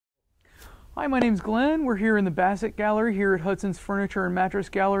Hi, my name's Glenn. We're here in the Basset Gallery here at Hudson's Furniture and Mattress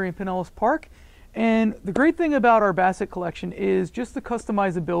Gallery in Pinellas Park. And the great thing about our Basset collection is just the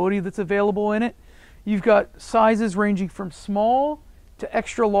customizability that's available in it. You've got sizes ranging from small to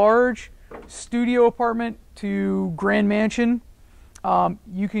extra large, studio apartment to grand mansion.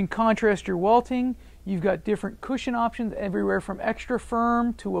 You can contrast your welting. You've got different cushion options everywhere from extra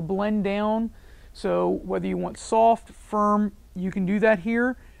firm to a blend down. So whether you want soft, firm, you can do that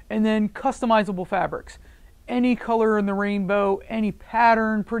here. And then customizable fabrics. Any color in the rainbow, any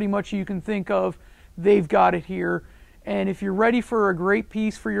pattern pretty much you can think of, they've got it here. And if you're ready for a great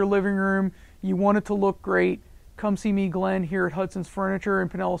piece for your living room, you want it to look great, come see me, Glenn, here at Hudson's Furniture in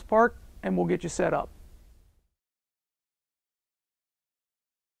Pinellas Park, and we'll get you set up.